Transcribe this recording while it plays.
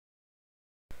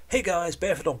Hey guys,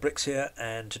 Barefoot on Bricks here,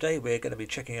 and today we're going to be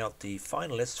checking out the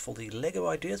finalists for the LEGO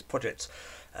Ideas projects.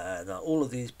 Now all of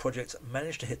these projects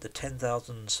managed to hit the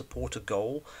 10,000 supporter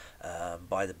goal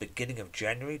by the beginning of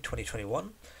January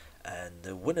 2021, and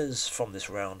the winners from this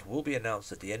round will be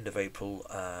announced at the end of April,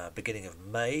 beginning of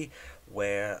May,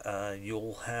 where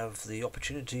you'll have the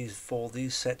opportunities for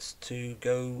these sets to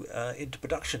go into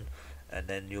production, and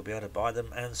then you'll be able to buy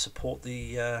them and support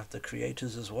the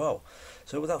creators as well.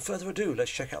 So without further ado,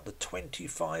 let's check out the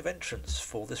 25 entrants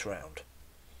for this round.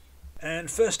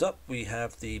 And first up we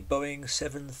have the Boeing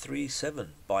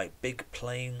 737 by Big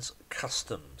Planes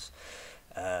Customs.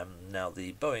 Now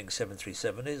the Boeing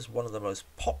 737 is one of the most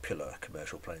popular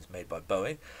commercial planes made by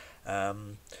Boeing,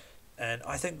 and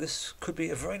I think this could be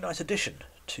a very nice addition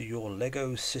to your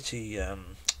LEGO City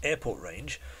airport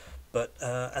range, but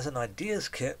as an ideas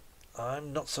kit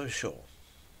I'm not so sure.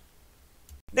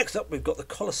 Next up we've got the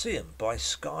Colosseum by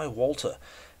Sky Walter.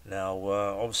 Now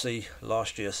obviously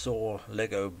last year saw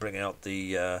LEGO bring out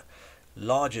the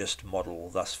largest model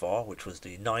thus far, which was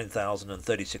the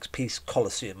 9,036 piece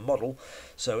Colosseum model,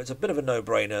 so it's a bit of a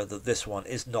no-brainer that this one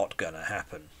is not going to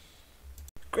happen.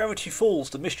 Gravity Falls,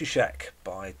 the Mystery Shack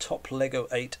by Top Lego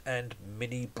 8 and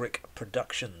Mini Brick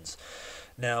Productions.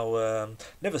 Now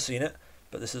never seen it,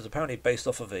 but this is apparently based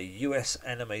off of a US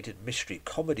animated mystery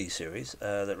comedy series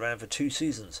that ran for 2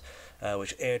 seasons,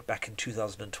 which aired back in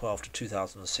 2012 to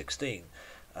 2016.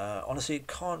 Honestly,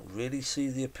 can't really see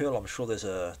the appeal. I'm sure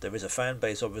there is a fan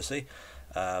base, obviously,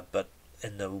 but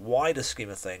in the wider scheme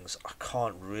of things, I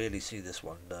can't really see this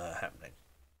one happening.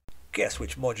 Guess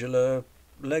which modular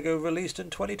LEGO released in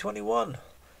 2021?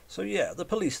 So yeah, the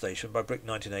Police Station by Brick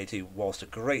 1980, whilst a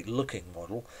great looking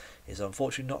model, is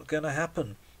unfortunately not going to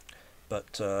happen.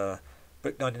 But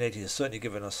Brick 1980 has certainly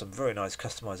given us some very nice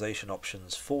customization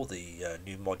options for the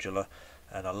new modular,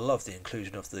 and I love the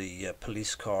inclusion of the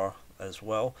police car as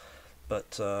well.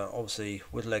 But obviously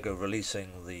with LEGO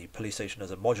releasing the police station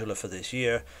as a modular for this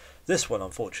year, this one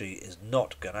unfortunately is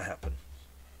not going to happen.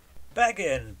 Bag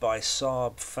End by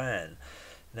Saab Fan.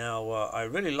 Now I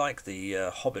really like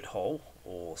the Hobbit Hole,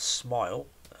 or Smile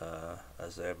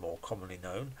as they're more commonly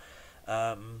known.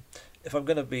 If I'm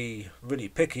going to be really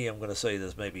picky, I'm going to say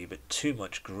there's maybe a bit too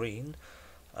much green,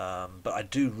 but I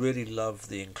do really love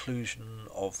the inclusion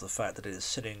of the fact that it is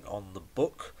sitting on the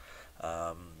book.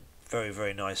 Very,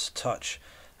 very nice touch.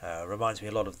 Reminds me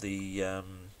a lot of the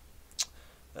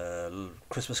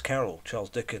Christmas Carol, Charles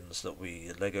Dickens, that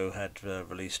LEGO had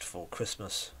released for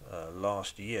Christmas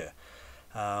last year.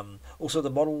 Also the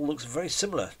model looks very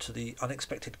similar to the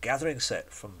Unexpected Gathering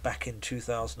set from back in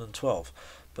 2012,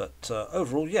 but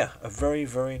overall, yeah, a very,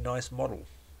 very nice model.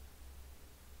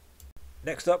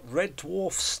 Next up, Red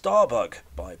Dwarf Starbug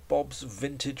by Bob's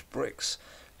Vintage Bricks.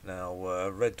 Now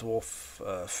Red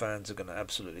Dwarf fans are going to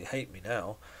absolutely hate me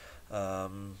now,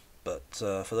 but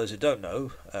for those who don't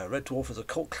know, Red Dwarf is a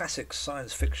cult classic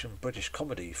science fiction British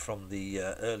comedy from the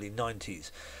early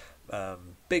 90s.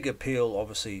 Big appeal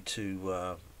obviously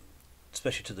to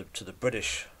especially to the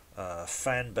British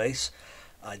fan base.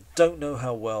 I don't know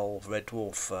how well Red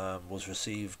Dwarf was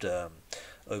received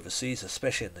overseas,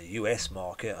 especially in the US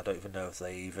market. I don't even know if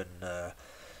they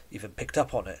even picked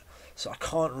up on it, so I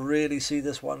can't really see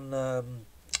this one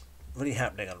really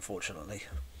happening, unfortunately.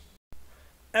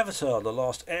 Avatar: The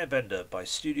Last Airbender by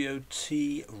Studio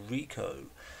T Rico.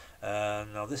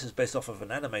 Now this is based off of an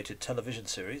animated television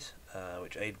series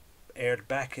which aired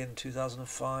back in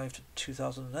 2005 to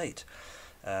 2008.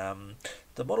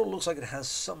 The model looks like it has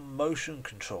some motion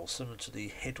control similar to the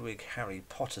Hedwig Harry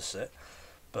Potter set,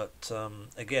 but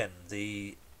again,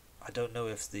 I don't know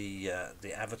if the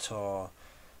Avatar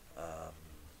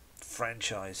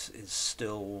franchise is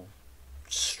still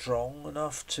strong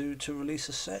enough to release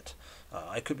a set.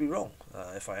 I could be wrong.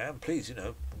 If I am, please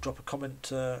drop a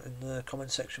comment in the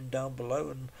comment section down below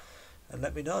and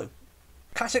let me know.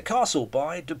 Classic Castle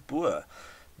by De Boer.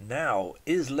 Now,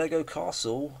 is LEGO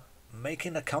Castle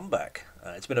making a comeback?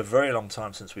 It's been a very long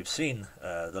time since we've seen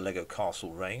the LEGO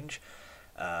Castle range,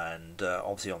 and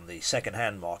obviously on the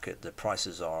second-hand market the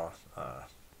prices are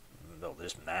well, they're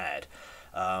just mad.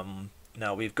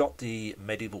 Now we've got the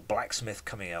Medieval Blacksmith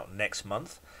coming out next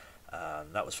month.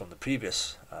 That was from the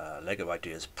previous LEGO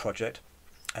Ideas project,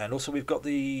 and also we've got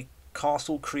the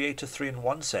Castle Creator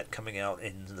 3-in-1 set coming out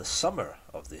in the summer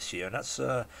of this year, and that's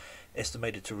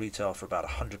estimated to retail for about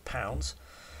 £100.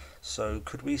 So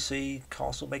could we see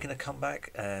Castle making a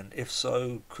comeback, and if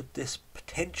so, could this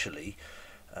potentially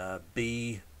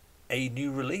be a new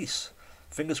release?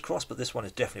 Fingers crossed, but this one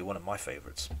is definitely one of my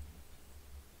favourites.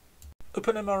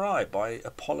 Open MRI by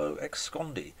Apollo X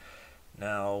Scondi.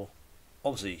 Now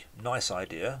obviously nice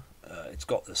idea. It's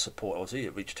got the support, obviously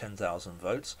it reached 10,000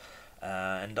 votes,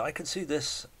 and I can see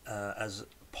this as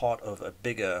part of a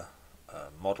bigger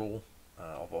model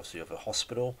of obviously of a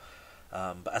hospital,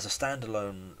 but as a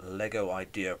standalone Lego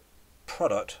idea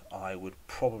product I would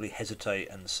probably hesitate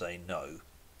and say no.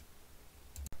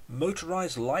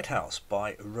 Motorized lighthouse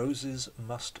by Roses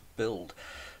Must Build.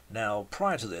 Now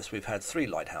prior to this we've had 3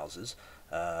 lighthouses.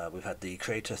 We've had the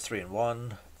Creator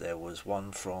 3-in-1, there was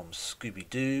one from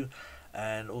Scooby-Doo,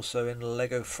 and also in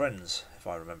Lego Friends, if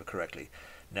I remember correctly.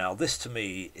 Now this to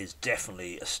me is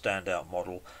definitely a standout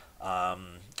model.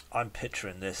 I'm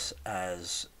picturing this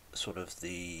as sort of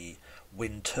the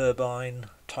wind turbine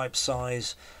type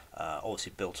size,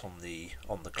 obviously built on the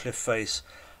cliff face.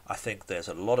 I think there's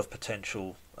a lot of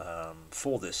potential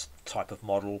for this type of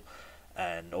model,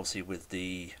 and obviously with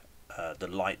the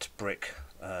light brick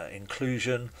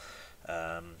inclusion,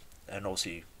 and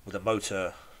obviously with a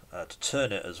motor to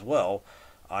turn it as well,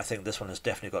 I think this one has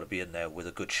definitely got to be in there with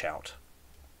a good shout.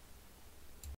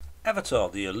 Avatar: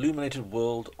 The Illuminated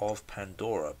World of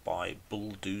Pandora by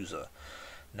Bulldozer.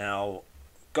 Now,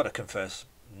 gotta confess,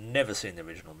 never seen the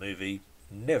original movie,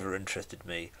 never interested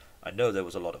me. I know there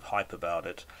was a lot of hype about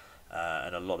it,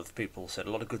 and a lot of people said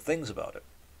a lot of good things about it.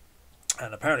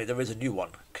 And apparently there is a new one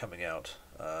coming out,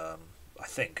 I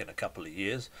think in a couple of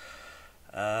years.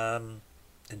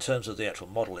 In terms of the actual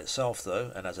model itself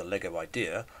though, and as a Lego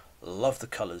idea, love the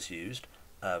colours used.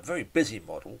 Very busy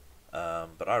model,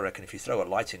 but I reckon if you throw a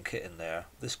lighting kit in there,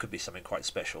 this could be something quite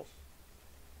special.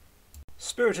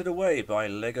 Spirited Away by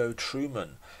Lego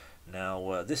Truman.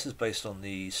 Now this is based on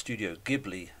the Studio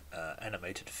Ghibli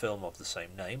animated film of the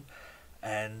same name,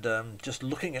 and just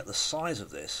looking at the size of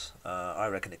this, I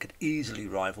reckon it could easily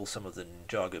rival some of the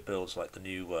Ninjago builds like the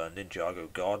new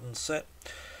Ninjago Garden set.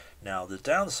 Now the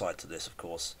downside to this of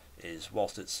course is,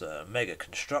 whilst it's a mega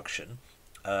construction,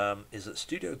 is that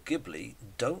Studio Ghibli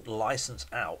don't license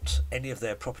out any of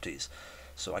their properties,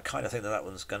 so I kind of think that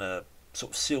one's going to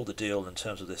sort of seal the deal in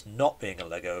terms of this not being a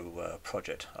Lego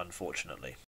project,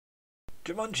 unfortunately.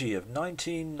 Jumanji of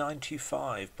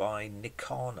 1995 by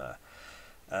Nikana.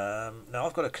 Now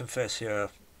I've got to confess here,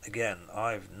 again,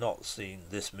 I've not seen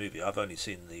this movie. I've only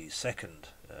seen the second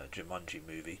Jumanji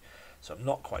movie, so I'm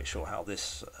not quite sure how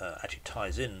this actually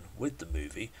ties in with the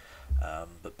movie,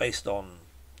 but based on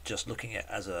just looking at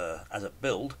as a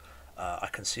build, I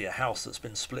can see a house that's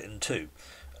been split in two.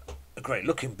 A great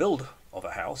looking build of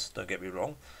a house, don't get me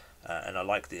wrong, and I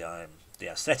like the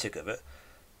aesthetic of it,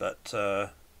 but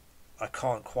I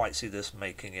can't quite see this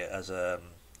making it as a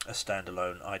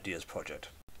standalone ideas project.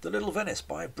 The Little Venice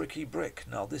by Bricky Brick.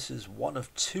 Now this is one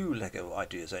of 2 Lego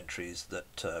ideas entries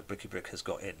that Bricky Brick has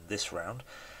got in this round,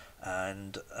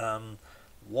 and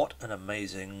what an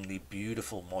amazingly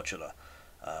beautiful modular.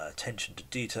 Attention to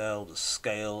detail, the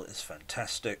scale is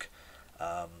fantastic,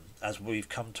 as we've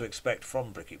come to expect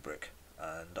from Bricky Brick,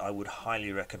 and I would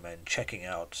highly recommend checking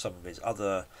out some of his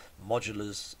other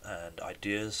modulars and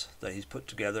ideas that he's put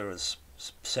together as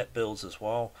set builds as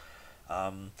well.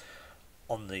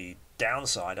 On the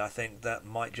downside, I think that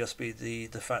might just be the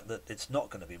fact that it's not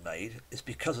going to be made. It's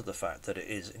because of the fact that it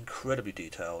is incredibly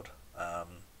detailed,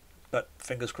 but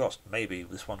fingers crossed, maybe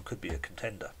this one could be a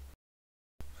contender.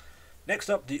 Next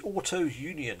up, the Auto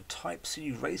Union Type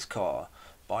C race car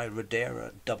by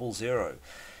Redera 00.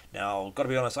 Now, got to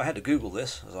be honest, I had to Google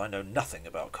this as I know nothing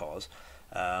about cars.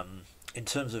 In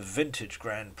terms of vintage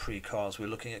Grand Prix cars, we're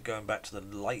looking at going back to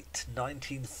the late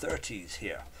 1930s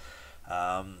here.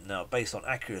 Now, based on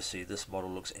accuracy, this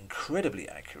model looks incredibly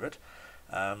accurate.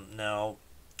 Now,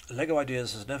 Lego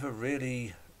Ideas has never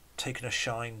really taken a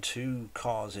shine to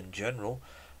cars in general,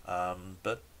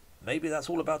 but maybe that's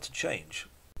all about to change.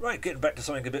 Right, getting back to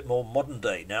something a bit more modern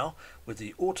day now, with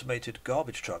the Automated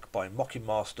Garbage Truck by Mocking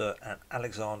Master and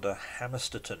Alexander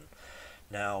Hammerstetten.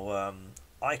 Now,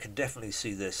 I can definitely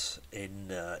see this in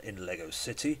Lego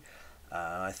City.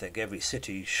 I think every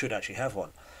city should actually have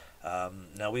one.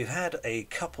 Now, we've had a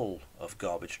couple of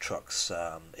garbage trucks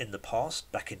in the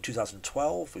past. Back in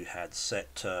 2012 we had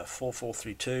set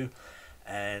 4432,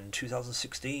 and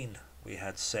 2016 we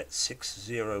had set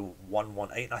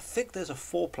 60118. I think there's a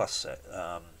 4+ set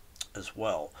as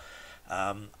well.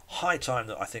 High time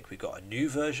that I think we got a new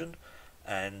version,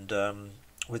 and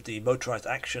with the motorized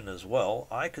action as well,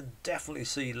 I can definitely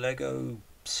see Lego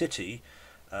City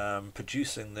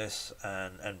producing this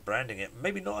and branding it,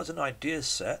 maybe not as an ideas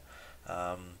set,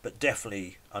 but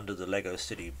definitely under the Lego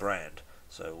City brand.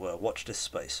 So watch this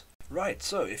space. Right,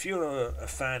 so if you're a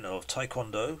fan of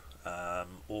Taekwondo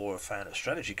or a fan of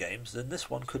strategy games, then this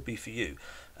one could be for you.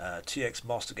 TX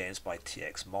Master Games by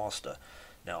TX Master.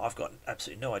 Now, I've got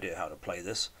absolutely no idea how to play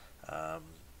this,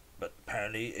 But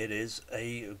apparently it is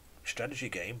a strategy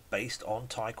game based on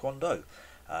Taekwondo.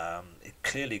 It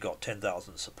clearly got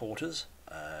 10,000 supporters,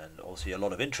 and obviously a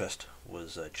lot of interest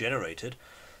was generated.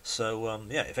 So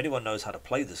yeah, if anyone knows how to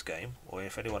play this game, or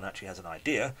if anyone actually has an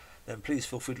idea, then please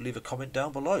feel free to leave a comment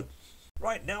down below.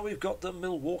 Right, now we've got the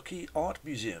Milwaukee Art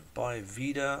Museum by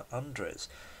Vida Andres.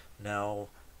 Now,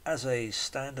 as a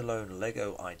standalone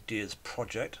LEGO Ideas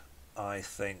project, I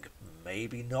think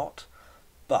maybe not,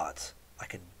 but I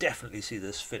can definitely see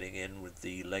this fitting in with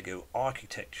the LEGO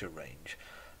architecture range.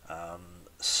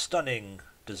 Stunning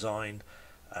design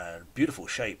and beautiful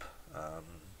shape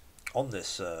on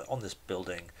this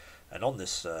building and on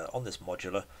this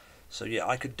modular. So yeah,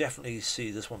 I could definitely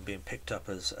see this one being picked up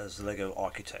as LEGO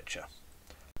architecture.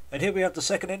 And here we have the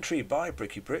second entry by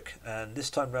Bricky Brick, and this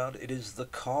time round it is the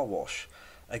car wash.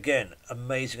 Again,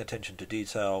 amazing attention to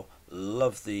detail.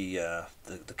 Love the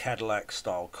Cadillac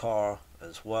style car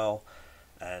as well,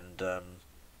 and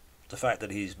the fact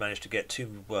that he's managed to get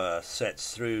two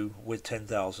sets through with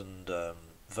 10,000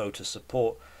 voter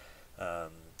support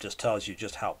just tells you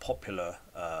just how popular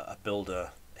a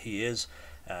builder he is,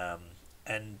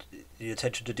 and the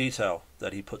attention to detail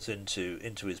that he puts into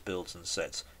his builds and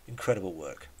sets. Incredible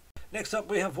work. Next up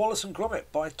we have Wallace and Gromit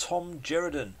by Tom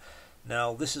Jerrodin.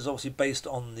 Now this is obviously based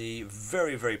on the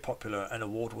very, very popular and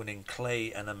award-winning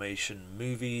clay animation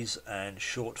movies and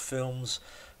short films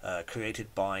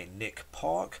created by Nick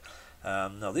Park.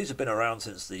 Now these have been around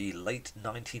since the late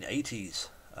 1980s,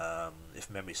 if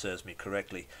memory serves me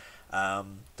correctly.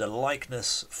 The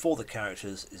likeness for the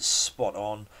characters is spot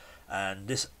on, and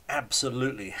this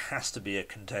absolutely has to be a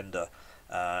contender,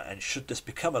 and should this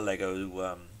become a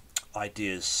LEGO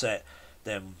Ideas set,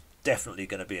 then definitely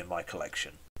going to be in my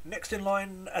collection. Next in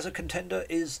line as a contender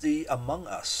is the Among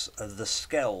Us, the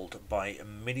Skeld by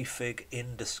Minifig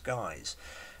in Disguise.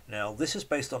 Now this is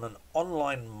based on an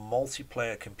online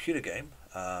multiplayer computer game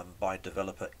by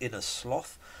developer Inner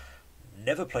Sloth.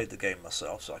 Never played the game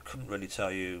myself, so I couldn't really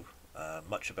tell you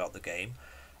much about the game.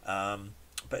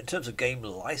 But in terms of game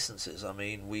licenses, I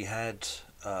mean, we had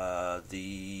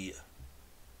the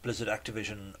Blizzard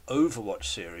Activision Overwatch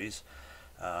series,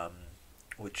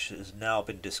 which has now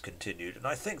been discontinued, and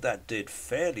I think that did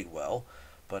fairly well,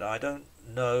 but I don't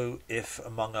know if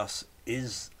Among Us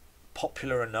is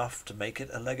popular enough to make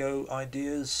it a LEGO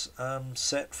Ideas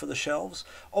set for the shelves.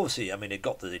 Obviously, I mean, it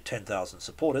got the 10,000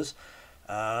 supporters,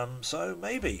 so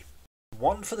maybe.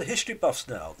 One for the history buffs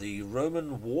now, the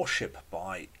Roman Warship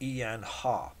by Ian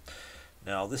Ha.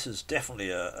 Now this is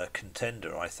definitely a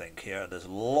contender, I think, here. There's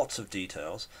lots of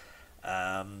details,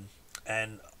 and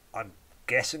I'm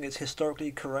guessing it's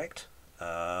historically correct,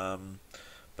 but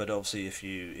obviously if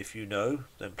you know,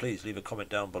 then please leave a comment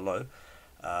down below.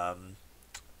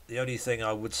 The only thing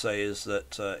I would say is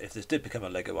that if this did become a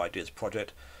LEGO Ideas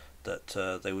project,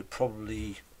 that they would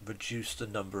probably reduce the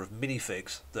number of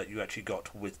minifigs that you actually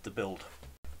got with the build.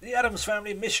 The Addams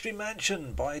Family Mystery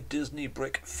Mansion by Disney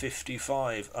Brick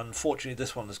 55. Unfortunately,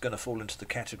 this one is going to fall into the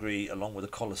category along with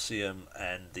the Colosseum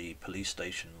and the Police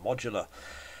Station Modular,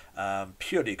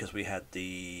 purely because we had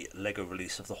the LEGO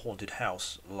release of the Haunted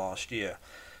House last year,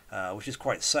 which is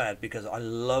quite sad because I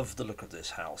love the look of this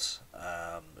house.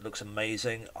 It looks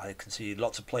amazing. I can see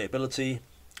lots of playability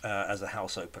as the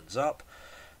house opens up.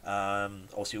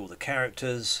 Obviously all the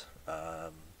characters,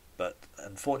 but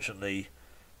unfortunately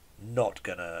not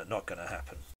gonna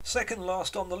happen. Second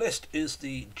last on the list is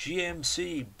the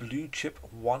GMC Blue Chip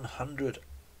 100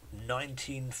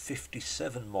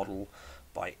 1957 model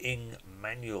by Ing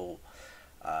Manuel.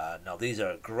 Now these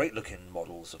are great looking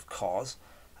models of cars,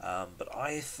 but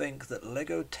I think that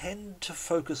LEGO tend to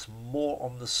focus more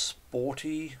on the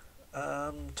sporty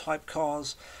type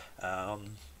cars,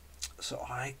 so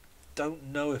I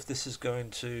don't know if this is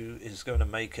going to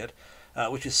make it,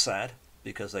 which is sad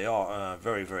because they are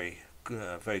very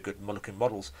good looking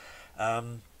models,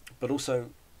 but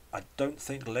also I don't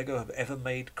think LEGO have ever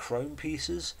made chrome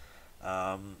pieces,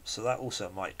 so that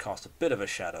also might cast a bit of a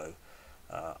shadow,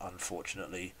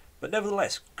 unfortunately, but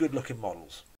nevertheless good looking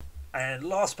models. And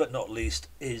last but not least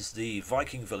is the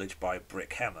Viking Village by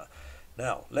Brick Hammer.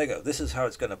 Now LEGO, this is how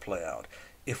it's going to play out.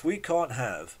 If we can't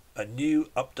have a new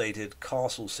updated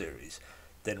castle series,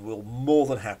 then we'll more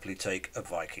than happily take a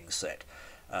Viking set.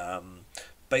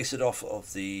 Base it off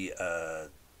of the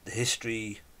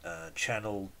History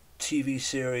Channel TV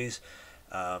series,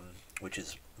 which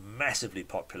is massively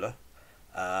popular,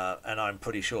 and I'm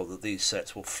pretty sure that these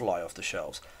sets will fly off the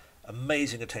shelves.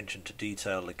 Amazing attention to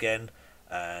detail again,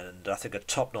 and I think a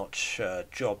top-notch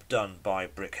job done by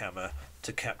Brick Hammer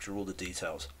to capture all the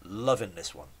details. Loving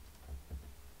this one.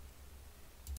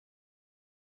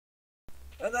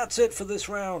 And that's it for this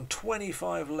round.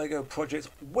 25 Lego projects.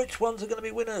 Which ones are going to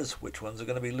be winners? Which ones are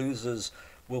going to be losers?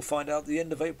 We'll find out at the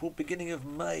end of April, beginning of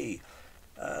May.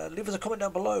 Leave us a comment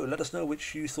down below. Let us know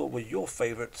which you thought were your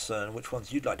favourites and which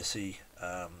ones you'd like to see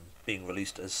being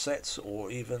released as sets,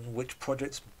 or even which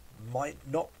projects might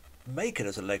not make it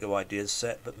as a Lego Ideas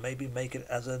set, but maybe make it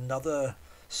as another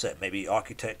set, maybe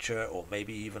architecture or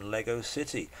maybe even Lego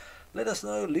City. Let us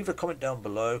know, leave a comment down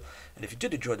below, and if you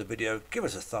did enjoy the video, give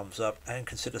us a thumbs up and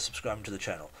consider subscribing to the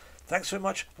channel. Thanks very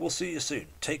much, we'll see you soon.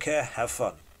 Take care, have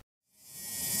fun.